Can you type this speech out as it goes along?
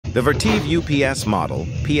The Vertiv UPS Model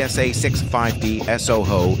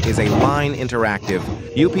PSA650-SOHO is a line interactive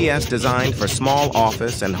UPS designed for small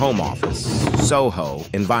office and home office SOHO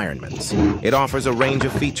environments. It offers a range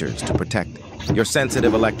of features to protect your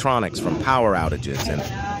sensitive electronics from power outages and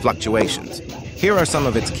fluctuations. Here are some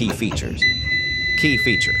of its key features. Key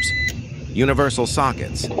features: universal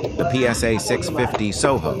sockets. The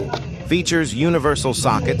PSA650-SOHO features universal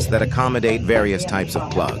sockets that accommodate various types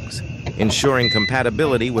of plugs, ensuring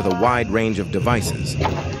compatibility with a wide range of devices.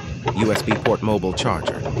 USB port mobile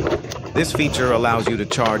charger. This feature allows you to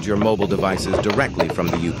charge your mobile devices directly from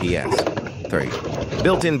the UPS. 3.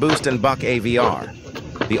 Built-in Boost and Buck AVR.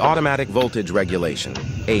 The automatic voltage regulation,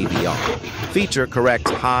 AVR, feature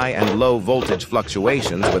corrects high and low voltage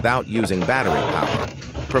fluctuations without using battery power,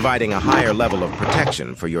 providing a higher level of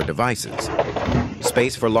protection for your devices.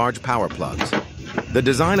 Space for large power plugs. The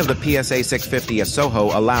design of the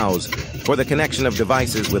PSA650-SOHO allows for the connection of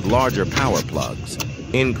devices with larger power plugs,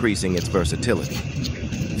 increasing its versatility.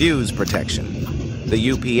 Fuse protection.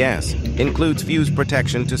 The UPS includes fuse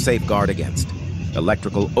protection to safeguard against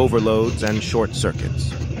electrical overloads and short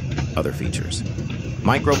circuits. Other features: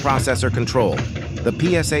 microprocessor control. The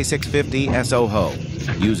PSA650-SOHO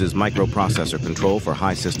uses microprocessor control for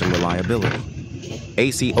high system reliability.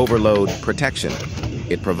 AC overload protection.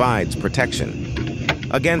 It provides protection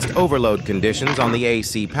against overload conditions on the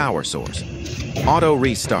AC power source. Auto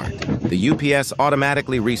restart. The UPS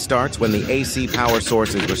automatically restarts when the AC power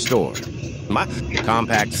source is restored.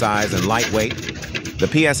 Compact size and lightweight. The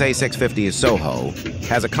PSA650-SOHO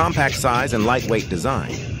has a compact size and lightweight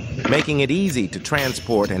design, making it easy to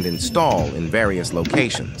transport and install in various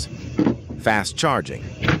locations. Fast charging.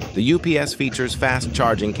 The UPS features fast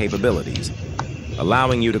charging capabilities,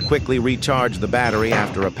 allowing you to quickly recharge the battery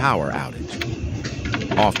after a power outage.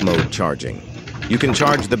 Off-mode charging. You can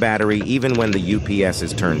charge the battery even when the UPS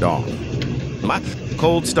is turned off.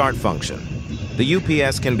 Cold start function. The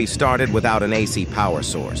UPS can be started without an AC power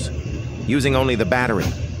source, using only the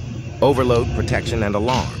battery. Overload protection and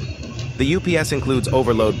alarm. The UPS includes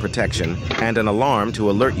overload protection and an alarm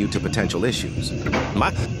to alert you to potential issues.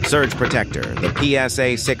 Surge protector. The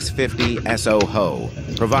PSA650-SOHO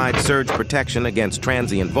provides surge protection against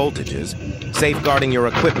transient voltages, safeguarding your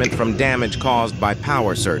equipment from damage caused by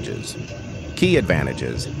power surges. Key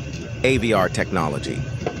advantages: AVR technology.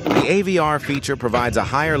 The AVR feature provides a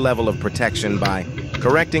higher level of protection by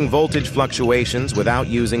correcting voltage fluctuations without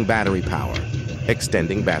using battery power,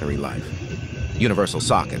 extending battery life. Universal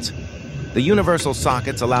sockets. The universal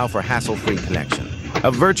sockets allow for hassle-free connection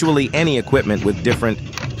of virtually any equipment with different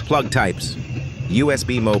plug types.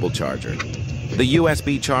 USB mobile charger. The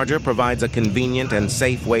USB charger provides a convenient and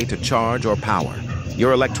safe way to charge or power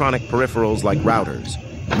your electronic peripherals like routers,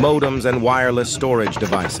 modems, and wireless storage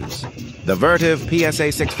devices. The Vertiv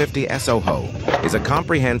PSA650-SOHO is a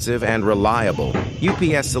comprehensive and reliable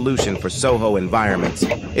UPS solution for SOHO environments.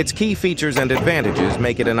 Its key features and advantages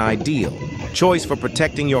make it an ideal choice for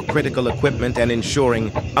protecting your critical equipment and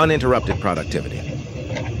ensuring uninterrupted productivity.